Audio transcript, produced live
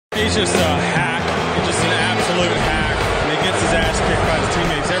he's just a hack. He's just an absolute hack. And he gets his ass kicked by his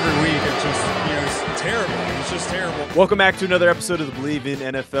teammates every week. It's just, it's terrible. It's just terrible. Welcome back to another episode of the Believe in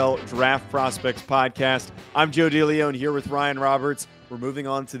NFL Draft Prospects podcast. I'm Joe DeLeone here with Ryan Roberts. We're moving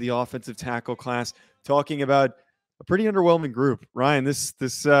on to the offensive tackle class, talking about a pretty underwhelming group. Ryan, this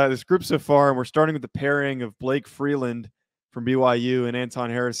group so far, and we're starting with the pairing of Blake Freeland from BYU and Anton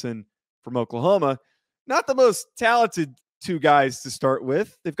Harrison from Oklahoma. Not the most talented two guys to start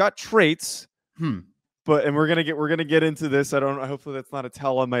with. They've got traits, but we're gonna get into this. Hopefully that's not a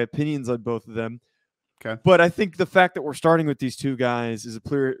tell on my opinions on both of them. Okay. But I think the fact that we're starting with these two guys is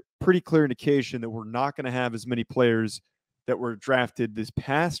a pretty clear indication that we're not going to have as many players that were drafted this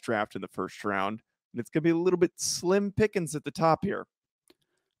past draft in the first round, and it's going to be a little bit slim pickings at the top here.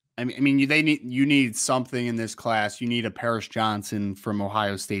 You need something in this class. You need a Paris Johnson from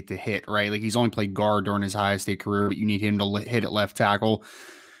Ohio State to hit, right? Like, he's only played guard during his Ohio State career, but you need him to hit at left tackle.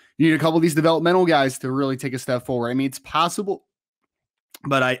 You need a couple of these developmental guys to really take a step forward. I mean, it's possible,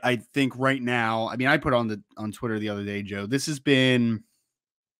 but I think right now, I put on Twitter the other day, Joe, this has been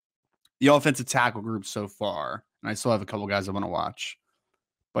the offensive tackle group so far, and I still have a couple guys I want to watch,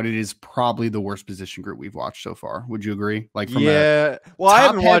 but it is probably the worst position group we've watched so far. Would you agree? I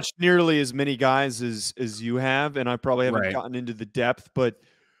haven't watched nearly as many guys as you have, and I probably haven't gotten into the depth, but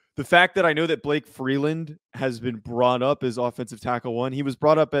the fact that I know that Blake Freeland has been brought up as offensive tackle one, he was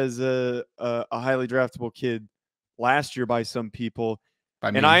brought up as a highly draftable kid last year by some people.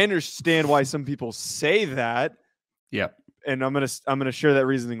 And I understand why some people say that. Yeah. And I'm gonna share that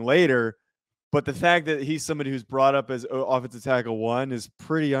reasoning later. But the fact that he's somebody who's brought up as offensive tackle one is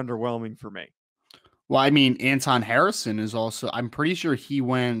pretty underwhelming for me. Well, Anton Harrison is also, I'm pretty sure he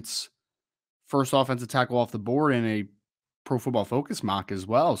went first offensive tackle off the board in a Pro Football Focus mock as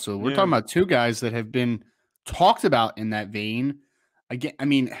well. So we're talking about two guys that have been talked about in that vein. Again,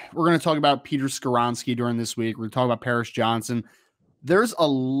 we're going to talk about Peter Skoronski during this week. We're going to talk about Paris Johnson. There's a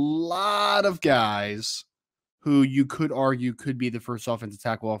lot of guys who you could argue could be the first offensive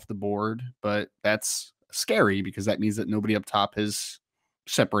tackle off the board, but that's scary because that means that nobody up top has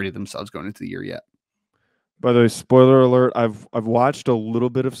separated themselves going into the year yet. By the way, spoiler alert, I've watched a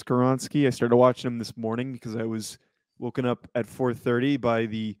little bit of Skoronski. I started watching him this morning because I was woken up at 4:30 by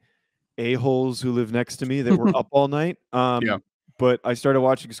the a-holes who live next to me that were up all night. But I started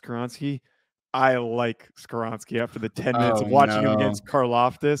watching Skoronski. I like Skoronski after the 10 minutes of watching him against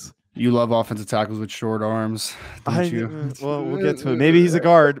Karlaftis. You love offensive tackles with short arms, don't you? Well, we'll get to it. Maybe he's a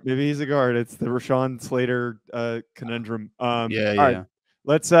guard. It's the Rashawn Slater conundrum. All right.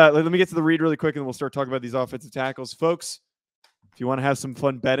 Let me get to the read really quick, and then we'll start talking about these offensive tackles. Folks, if you want to have some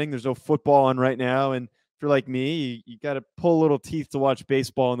fun betting, there's no football on right now, and if you're like me, you got to pull a little teeth to watch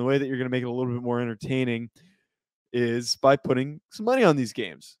baseball, and the way that you're going to make it a little bit more entertaining is by putting some money on these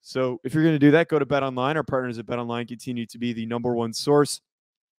games. So if you're going to do that, go to BetOnline. Our partners at BetOnline continue to be the number one source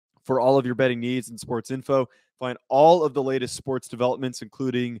for all of your betting needs and sports info. Find all of the latest sports developments,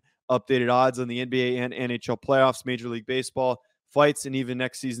 including updated odds on the NBA and NHL playoffs, Major League Baseball, fights, and even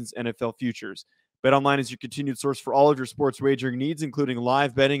next season's NFL futures. BetOnline is your continued source for all of your sports wagering needs, including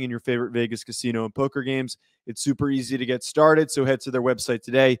live betting in your favorite Vegas casino and poker games. It's super easy to get started, so head to their website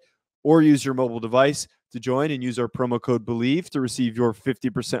today or use your mobile device to join and use our promo code BELIEVE to receive your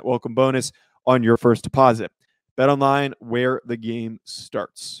 50% welcome bonus on your first deposit. BetOnline, where the game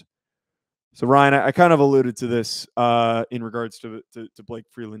starts. So, Ryan, I kind of alluded to this in regards to Blake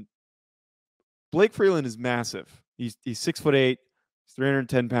Freeland. Blake Freeland is massive. He's 6'8", he's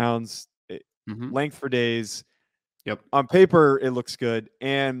 310 pounds, length for days. Yep. On paper, it looks good.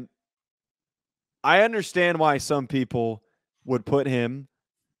 And I understand why some people would put him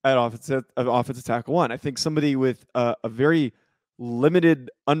at offensive tackle one. I think somebody with a very limited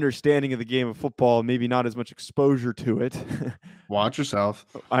understanding of the game of football, maybe not as much exposure to it. Watch yourself.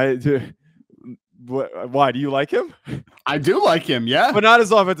 I do. Why do you like him? I do like him, yeah, but not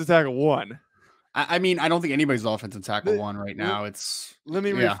as offensive tackle one. I don't think anybody's offensive tackle one right now. Let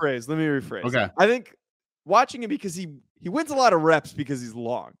me rephrase. Okay. I think watching him because he wins a lot of reps because he's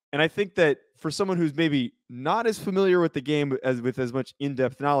long, and I think that for someone who's maybe not as familiar with the game as much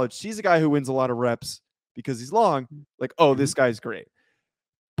in-depth knowledge, she's a guy who wins a lot of reps because he's long. Like, this guy's great.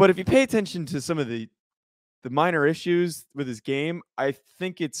 But if you pay attention to some of the minor issues with his game, I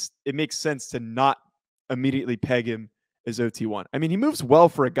think it makes sense to not immediately peg him as OT1. He moves well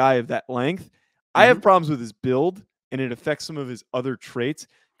for a guy of that length. I have problems with his build, and it affects some of his other traits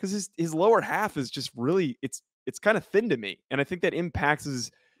because his lower half is just really it's kind of thin to me, and I think that impacts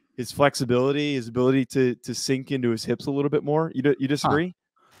his flexibility, his ability to sink into his hips a little bit more. You disagree?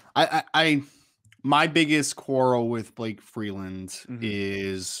 I my biggest quarrel with Blake Freeland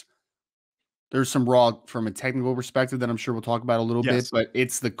is There's some raw from a technical perspective that I'm sure we'll talk about a little bit, but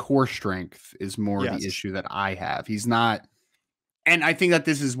it's the core strength is more the issue that I have. He's not, and I think that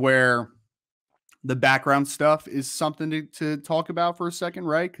this is where the background stuff is something to talk about for a second,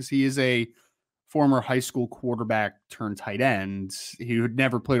 right? Because he is a former high school quarterback turned tight end. He had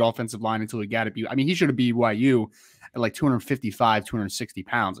never played offensive line until he got at BYU. I mean, he should have BYU at like 255, 260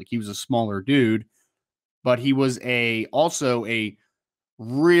 pounds. Like he was a smaller dude, but he was also a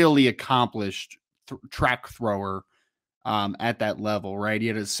really accomplished track thrower at that level, right?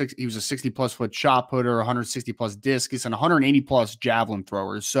 He was a 60 plus foot shot putter, 160 plus discus, and 180 plus javelin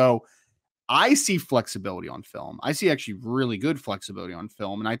throwers. So I see flexibility on film. I see actually really good flexibility on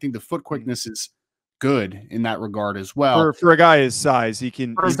film. And I think the foot quickness is good in that regard as well. For a guy his size, he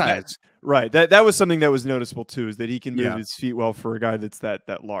can. Right. That was something that was noticeable too, is that he can move his feet well for a guy that's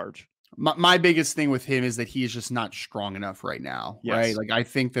that large. My biggest thing with him is that he is just not strong enough right now, right? Like I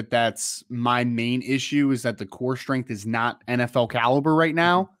think that's my main issue is that the core strength is not NFL caliber right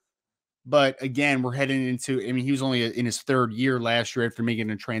now. But again, we're heading into, I mean, he was only in his third year last year after making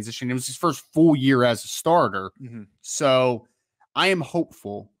a transition. It was his first full year as a starter. So I am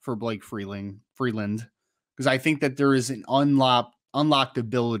hopeful for Blake Freeland because I think that there is an unlocked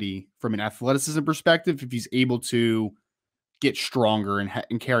ability from an athleticism perspective if he's able to get stronger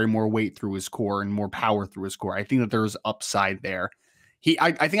and carry more weight through his core and more power through his core. I think that there's upside there.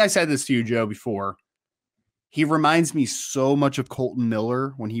 I think I said this to you, Joe, before. He reminds me so much of Colton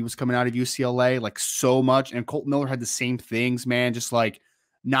Miller when he was coming out of UCLA, like so much. And Colton Miller had the same things, man, just like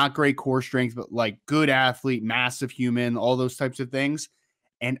not great core strength, but like good athlete, massive human, all those types of things.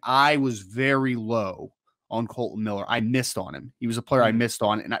 And I was very low on Colton Miller. I missed on him. He was a player I missed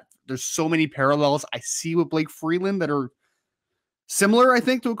on. And there's so many parallels I see with Blake Freeland that are similar, I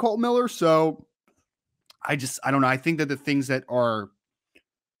think, to a Colton Miller. So I don't know. I think that the things that are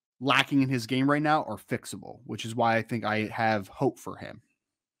lacking in his game right now are fixable, which is why I think I have hope for him.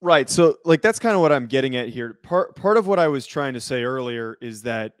 Right. So like, that's kind of what I'm getting at here. Part of what I was trying to say earlier is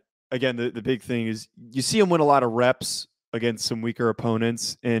that, again, the big thing is you see him win a lot of reps against some weaker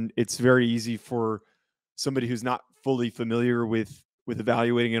opponents. And it's very easy for somebody who's not fully familiar with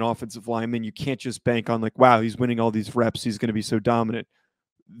evaluating an offensive lineman. You can't just bank on like, wow, he's winning all these reps, he's going to be so dominant.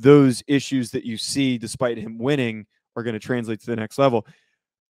 Those issues that you see despite him winning are going to translate to the next level.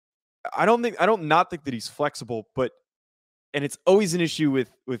 I don't not think that he's flexible, and it's always an issue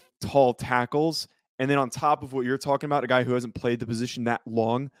with tall tackles. And then on top of what you're talking about, a guy who hasn't played the position that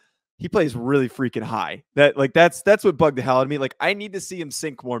long, he plays really freaking high. That's what bugged the hell out of me. Like, I need to see him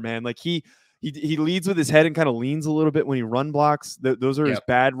sink more, man. Like he leads with his head and kind of leans a little bit when he run blocks. Those are his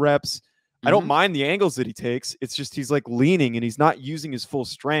bad reps. I don't mind the angles that he takes. It's just he's like leaning and he's not using his full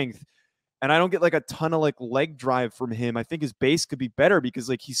strength. And I don't get like a ton of like leg drive from him. I think his base could be better because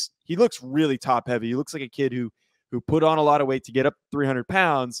like he looks really top heavy. He looks like a kid who put on a lot of weight to get up 300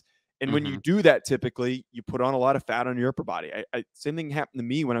 pounds. And when you do that, typically you put on a lot of fat on your upper body. Same thing happened to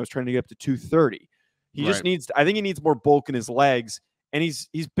me when I was trying to get up to 230. He just needs, I think he needs more bulk in his legs. And he's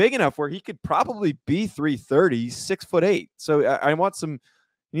big enough where he could probably be 330, 6'8". So I want he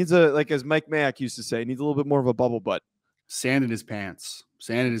needs like as Mike Mayock used to say, he needs a little bit more of a bubble butt. Sand in his pants.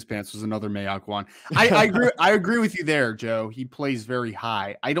 Sand in his pants was another Mayock one. I agree. I agree with you there, Joe. He plays very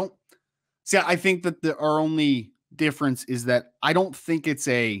high. I think that our only difference is that I don't think it's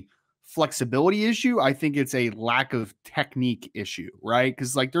a flexibility issue. I think it's a lack of technique issue, right?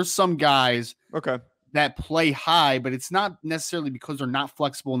 Because like there's some guys that play high, but it's not necessarily because they're not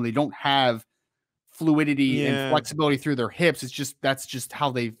flexible and they don't have fluidity and flexibility through their hips. That's just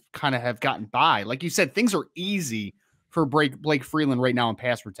how they kind of have gotten by. Like you said, things are easy for Blake Freeland right now in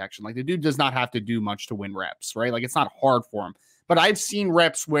pass protection. Like the dude does not have to do much to win reps, right? Like it's not hard for him. But I've seen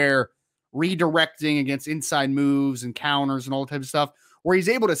reps where redirecting against inside moves and counters and all that type of stuff where he's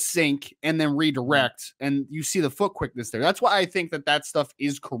able to sink and then redirect, and you see the foot quickness there. That's why I think that stuff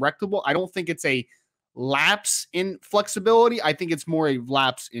is correctable. I don't think it's a lapse in flexibility. I think it's more a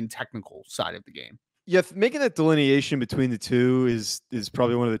lapse in technical side of the game. Yeah, making that delineation between the two is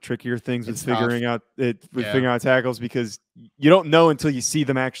probably one of the trickier things with figuring out tackles, because you don't know until you see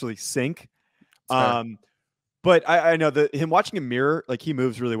them actually sink. But I know that watching him mirror, like he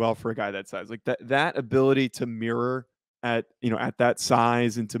moves really well for a guy that size. Like that ability to mirror at that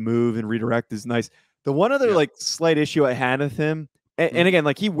size and to move and redirect is nice. The one other like slight issue I had with him, and again,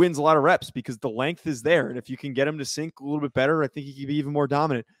 like he wins a lot of reps because the length is there, and if you can get him to sink a little bit better, I think he could be even more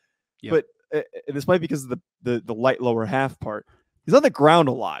dominant. But this might be because of the light lower half part. He's on the ground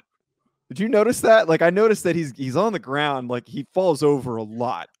a lot. Did you notice that? Like I noticed that he's on the ground, like he falls over a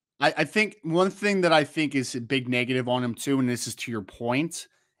lot. I think one thing that I think is a big negative on him too, and this is to your point,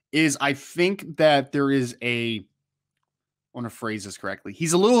 is I think that there is I want to phrase this correctly.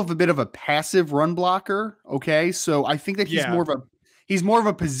 He's a little of a bit of a passive run blocker. Okay. So I think that he's more of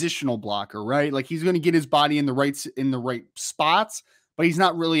a positional blocker, right? Like he's going to get his body in the right spots, but he's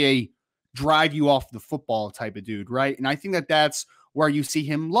not really a drive you off the football type of dude. Right. And I think that that's where you see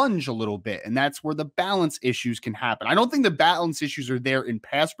him lunge a little bit. And that's where the balance issues can happen. I don't think the balance issues are there in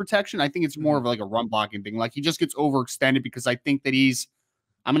pass protection. I think it's more of like a run blocking thing. Like he just gets overextended because I think that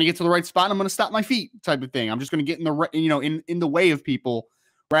I'm going to get to the right spot and I'm going to stop my feet type of thing. I'm just going to get in the in the way of people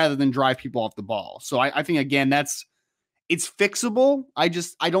rather than drive people off the ball. So I think, again, it's fixable. I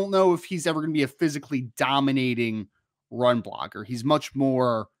don't know if he's ever going to be a physically dominating run blocker. He's much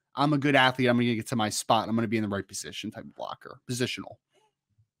more, I'm a good athlete. I'm going to get to my spot. I'm going to be in the right position type of blocker, positional.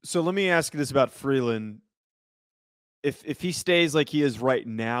 So let me ask you this about Freeland. If he stays like he is right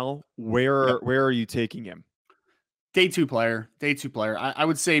now, where are you taking him? Day two player. I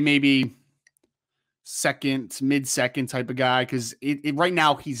would say maybe mid-second type of guy, because right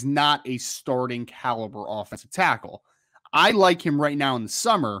now he's not a starting caliber offensive tackle. I like him right now in the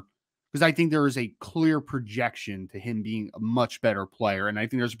summer because I think there is a clear projection to him being a much better player. And I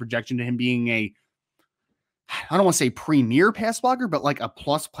think there's a projection to him being I don't want to say premier pass blocker, but like a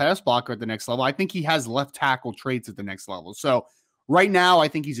plus pass blocker at the next level. I think he has left tackle traits at the next level. So right now, I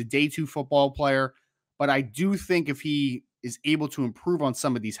think he's a day two football player. But I do think if he is able to improve on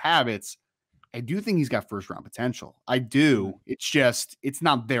some of these habits, I do think he's got first round potential. I do. It's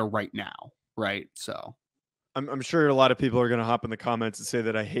not there right now. Right. So I'm sure a lot of people are going to hop in the comments and say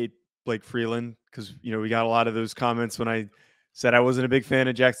that I hate Blake Freeland because, we got a lot of those comments when I said I wasn't a big fan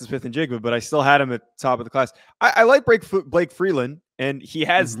of Jackson Smith-Njigba, but I still had him at top of the class. I like Blake Freeland, and he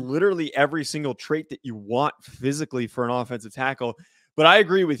has literally every single trait that you want physically for an offensive tackle. But I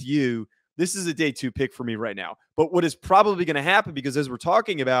agree with you. This is a day two pick for me right now. But what is probably going to happen, because as we're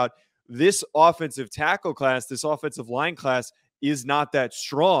talking about, this offensive tackle class, this offensive line class is not that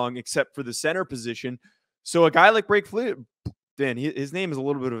strong except for the center position. So a guy like Blake Freeland, Dan, his name is a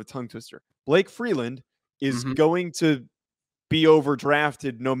little bit of a tongue twister. Blake Freeland is going to be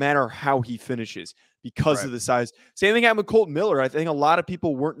overdrafted no matter how he finishes because of the size. Same thing happened with Colton Miller. I think a lot of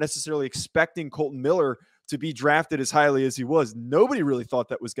people weren't necessarily expecting Colton Miller to be drafted as highly as he was. Nobody really thought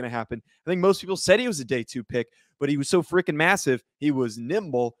that was going to happen. I think most people said he was a day two pick, but he was so freaking massive. He was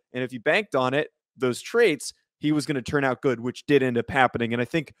nimble. And if you banked on it, those traits, he was going to turn out good, which did end up happening. And I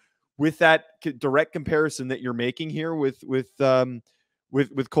think with that direct comparison that you're making here with Colton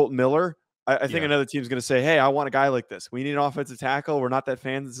Miller, I think another team's going to say, hey, I want a guy like this. We need an offensive tackle. We're not that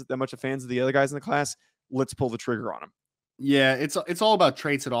much of fans of the other guys in the class. Let's pull the trigger on him. Yeah, it's all about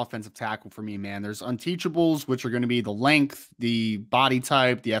traits at offensive tackle for me, man. There's unteachables, which are going to be the length, the body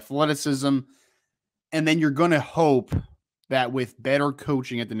type, the athleticism. And then you're going to hope that with better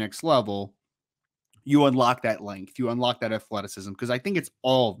coaching at the next level, you unlock that length, you unlock that athleticism, because I think it's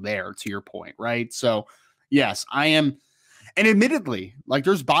all there, to your point, right? So, yes, I am. And admittedly, like,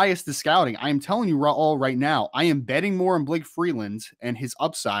 there's bias to scouting. I am telling you all right now, I am betting more on Blake Freeland and his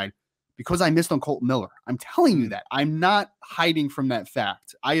upside because I missed on Colton Miller. I'm telling you that. I'm not hiding from that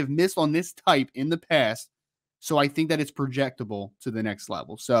fact. I have missed on this type in the past, so I think that it's projectable to the next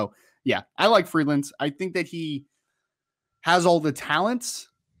level. So, yeah, I like Freeland. I think that he has all the talents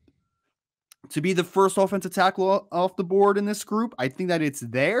to be the first offensive tackle off the board in this group. I think that it's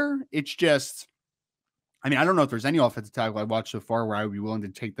there. It's just, I mean, I don't know if there's any offensive tackle I've watched so far where I would be willing to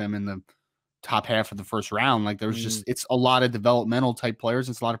take them in the top half of the first round. Like, there's just, it's a lot of developmental type players.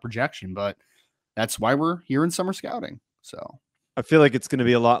 It's a lot of projection, but that's why we're here in summer scouting. So I feel like it's going to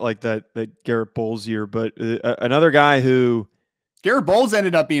be a lot like that Garrett Bowles year, but another guy who Garrett Bowles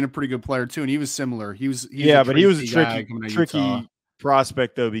ended up being a pretty good player too. And he was similar. He was a tricky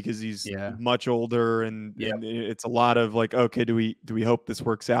prospect though, because he's much older and it's a lot of like, okay, do we hope this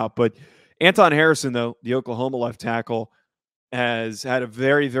works out? But Anton Harrison, though, the Oklahoma left tackle, has had a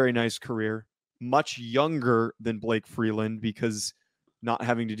very, very nice career, much younger than Blake Freeland, because not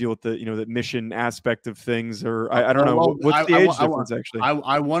having to deal with the mission aspect of things, or I don't know. What's the age difference, actually?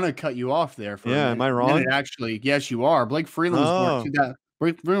 I want to cut you off there. Am I wrong? Actually, yes, you are. Blake Freeland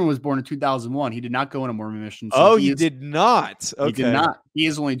was born in 2001. He did not go on a Mormon mission. So he did not. Okay. He did not. He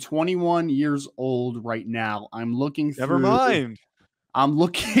is only 21 years old right now. I'm looking through. Never mind. I'm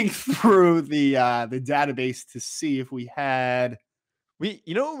looking through the database to see if we had.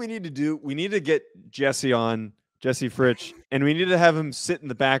 You know what we need to do? We need to get Jesse Fritsch, and we need to have him sit in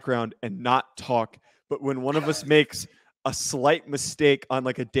the background and not talk. But when one of us makes a slight mistake on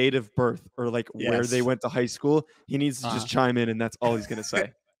like a date of birth or like where they went to high school, he needs to just chime in, and that's all he's going to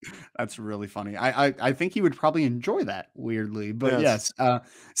say. That's really funny. I think he would probably enjoy that, weirdly, but yes.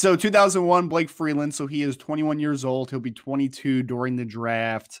 So 2001, Blake Freeland. So he is 21 years old. He'll be 22 during the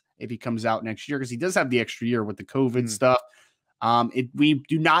draft if he comes out next year, because he does have the extra year with the COVID stuff. We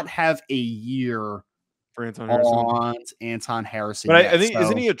do not have a year for Anton Harrison. But I think,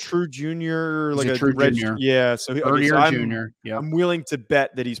 isn't he a true junior? Like a true junior. Yeah. So, junior. Yeah. I'm willing to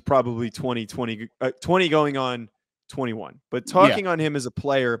bet that he's probably 20 going on 21. But talking on him as a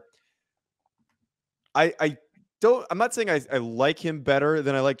player, I'm not saying I like him better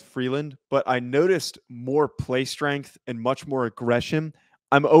than I liked Freeland, but I noticed more play strength and much more aggression.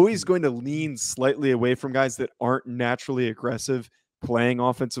 I'm always going to lean slightly away from guys that aren't naturally aggressive playing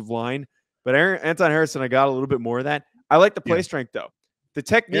offensive line. But Anton Harrison, I got a little bit more of that. I like the play strength, though. The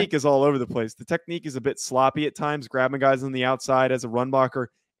technique is all over the place. The technique is a bit sloppy at times, grabbing guys on the outside as a run blocker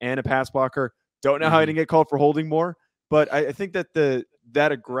and a pass blocker. Don't know how he didn't get called for holding more. But I think that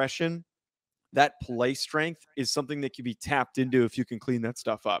that aggression, that play strength is something that can be tapped into if you can clean that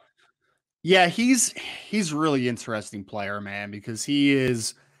stuff up. Yeah, he's really interesting player, man, because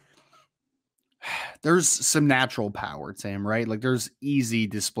there's some natural power to him, right? Like there's easy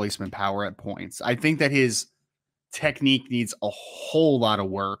displacement power at points. I think that his technique needs a whole lot of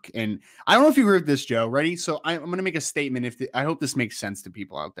work. And I don't know if you agree with this, Joe. Ready? So I'm going to make a statement. I hope this makes sense to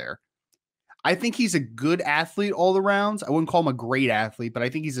people out there. I think he's a good athlete all around. I wouldn't call him a great athlete, but I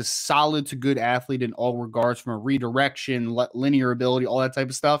think he's a solid to good athlete in all regards, from a redirection, linear ability, all that type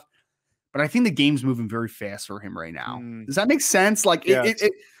of stuff. But I think the game's moving very fast for him right now. Does that make sense? Like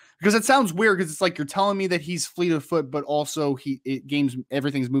because it sounds weird, because it's like you're telling me that he's fleet of foot, but also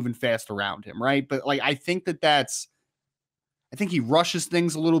everything's moving fast around him, right? But like I think he rushes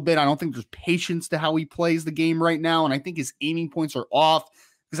things a little bit. I don't think there's patience to how he plays the game right now, and I think his aiming points are off,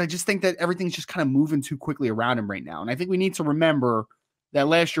 because I just think that everything's just kind of moving too quickly around him right now. And I think we need to remember that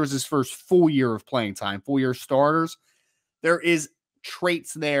last year was his first full year of playing time, full year starters. There is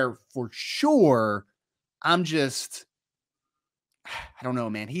traits there for sure. I don't know,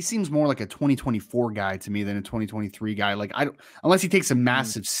 man. He seems more like a 2024 guy to me than a 2023 guy. Like unless he takes a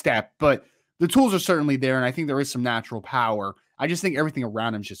massive step, but the tools are certainly there. And I think there is some natural power. I just think everything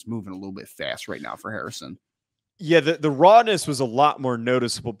around him is just moving a little bit fast right now for Harrison. Yeah. The rawness was a lot more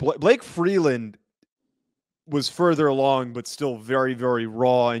noticeable. Blake Freeland was further along, but still very, very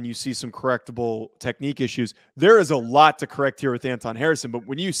raw. And you see some correctable technique issues. There is a lot to correct here with Anton Harrison, but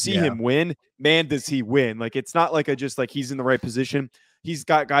when you see him win, man, does he win. Like, it's not like he's in the right position. He's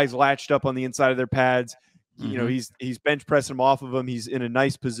got guys latched up on the inside of their pads. You know, he's bench pressing them off of them. He's in a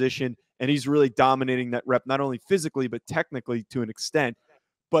nice position, and he's really dominating that rep, not only physically, but technically to an extent.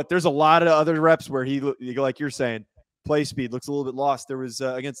 But there's a lot of other reps where he, like you're saying, play speed looks a little bit lost. There was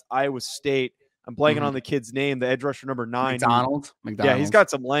against Iowa State. I'm blanking on the kid's name, the edge rusher number 9. McDonald. Yeah, he's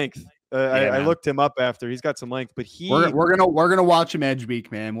got some length. I looked him up after. He's got some length, but we're gonna watch him edge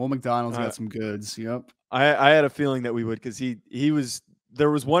week, man. Will McDonald's got some goods. Yep. I had a feeling that we would, because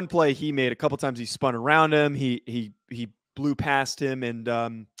there was one play he made a couple times. He spun around him. He blew past him and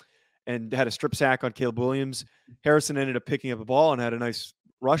had a strip sack on Caleb Williams. Harrison ended up picking up a ball and had a nice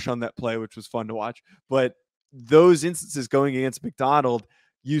rush on that play, which was fun to watch. But those instances going against McDonald,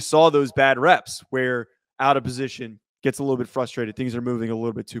 you saw those bad reps where out of position, gets a little bit frustrated. Things are moving a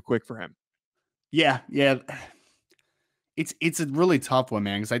little bit too quick for him. Yeah. It's a really tough one,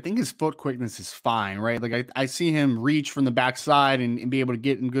 man, because I think his foot quickness is fine, right? Like I see him reach from the backside and be able to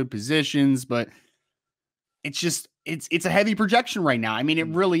get in good positions, but it's a heavy projection right now. I mean, it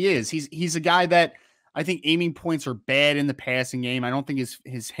really is. He's a guy that I think aiming points are bad in the passing game. I don't think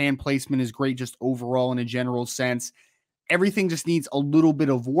his hand placement is great just overall in a general sense. Everything just needs a little bit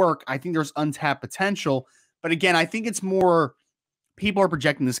of work. I think there's untapped potential. But again, I think it's more people are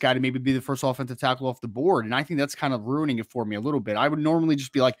projecting this guy to maybe be the first offensive tackle off the board. And I think that's kind of ruining it for me a little bit. I would normally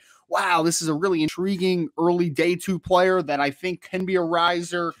just be like, wow, this is a really intriguing early day 2 player that I think can be a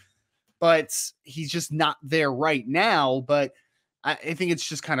riser, but he's just not there right now. But I think it's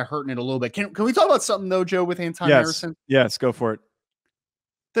just kind of hurting it a little bit. Can we talk about something though, Joe, with Anton Harrison? Yes, go for it.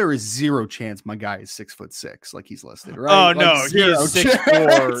 There is zero chance my guy is 6'6", like he's listed, right? Oh, no, he is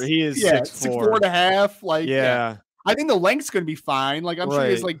 6'4". He is 6'4". 6'4.5". Like, yeah. I think the length's going to be fine. Like, I'm sure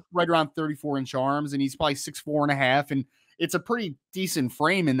he's like right around 34-inch arms, and he's probably 6'4.5", and it's a pretty decent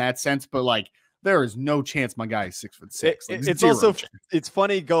frame in that sense. But like, there is no chance my guy is 6'6". Like, it's also it's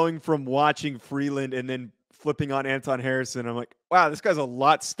funny going from watching Freeland and then flipping on Anton Harrison. I'm like, wow, this guy's a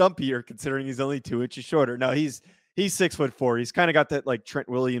lot stumpier considering he's only 2 inches shorter. No, he's 6'4". He's kind of got that like Trent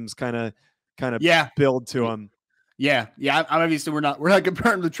Williams kind of build to him. Yeah. Obviously we're not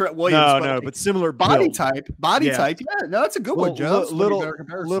comparing to Trent Williams. No, but similar body build. type. Yeah, no, that's a good one, Joe.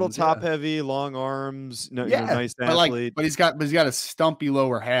 Little top heavy, long arms. No, nice athlete. But he's got a stumpy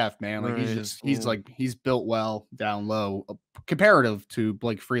lower half, man. Like he's built well down low, comparative to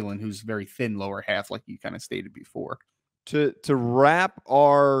Blake Freeland, who's very thin lower half, like you kind of stated before. To wrap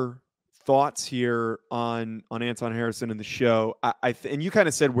our thoughts here on Anton Harrison in the show, and you kind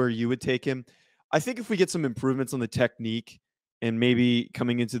of said where you would take him. I think if we get some improvements on the technique and maybe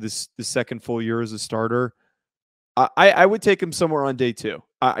coming into the second full year as a starter, I would take him somewhere on day 2.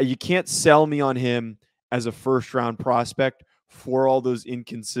 You can't sell me on him as a first-round prospect for all those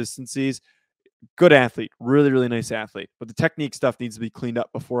inconsistencies. Good athlete, really, really nice athlete. But the technique stuff needs to be cleaned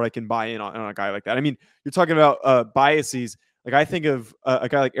up before I can buy in on a guy like that. I mean, you're talking about biases. Like I think of a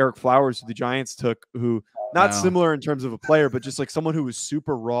guy like Eric Flowers, who the Giants took, who not similar in terms of a player, but just like someone who was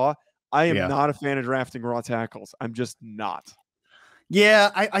super raw. I am not a fan of drafting raw tackles. I'm just not. Yeah,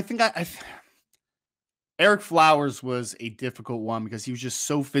 I think Eric Flowers was a difficult one because he was just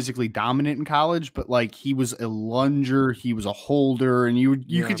so physically dominant in college, but like he was a lunger, he was a holder, and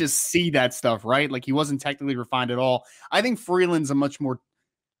you could just see that stuff, right? Like he wasn't technically refined at all. I think Freeland's a much more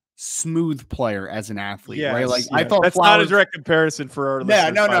smooth player as an athlete, right? Like I thought that's Flowers, not a direct comparison for our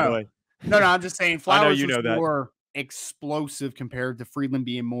listeners, by the way. No, I'm just saying Flowers was that. more explosive compared to Freeland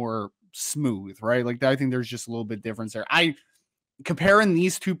being more smooth, right? Like I think there's just a little bit difference there. Comparing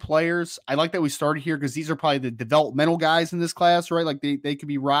these two players, I like that we started here because these are probably the developmental guys in this class, right? Like they could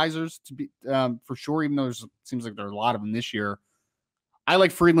be risers to be for sure, even though it seems like there are a lot of them this year. I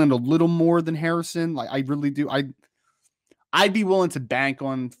like Freeland a little more than Harrison. Like I really do. I'd be willing to bank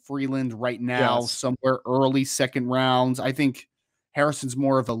on Freeland right now, somewhere early second rounds. I think Harrison's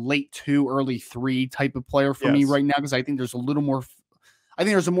more of a late 2, early 3 type of player for me right now because I think there's a little more. I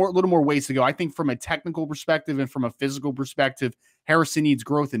think there's a little more ways to go. I think from a technical perspective and from a physical perspective, Harrison needs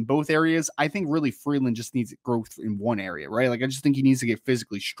growth in both areas. I think really Freeland just needs growth in one area, right? Like I just think he needs to get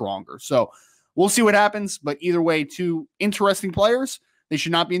physically stronger. So we'll see what happens. But either way, 2 interesting players. They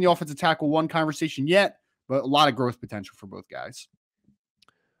should not be in the offensive tackle 1 conversation yet, but a lot of growth potential for both guys.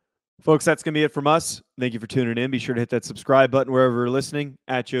 Folks, that's going to be it from us. Thank you for tuning in. Be sure to hit that subscribe button wherever you're listening,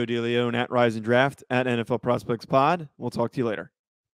 at Joe DeLeone, at Rise and Draft, at NFL Prospects Pod. We'll talk to you later.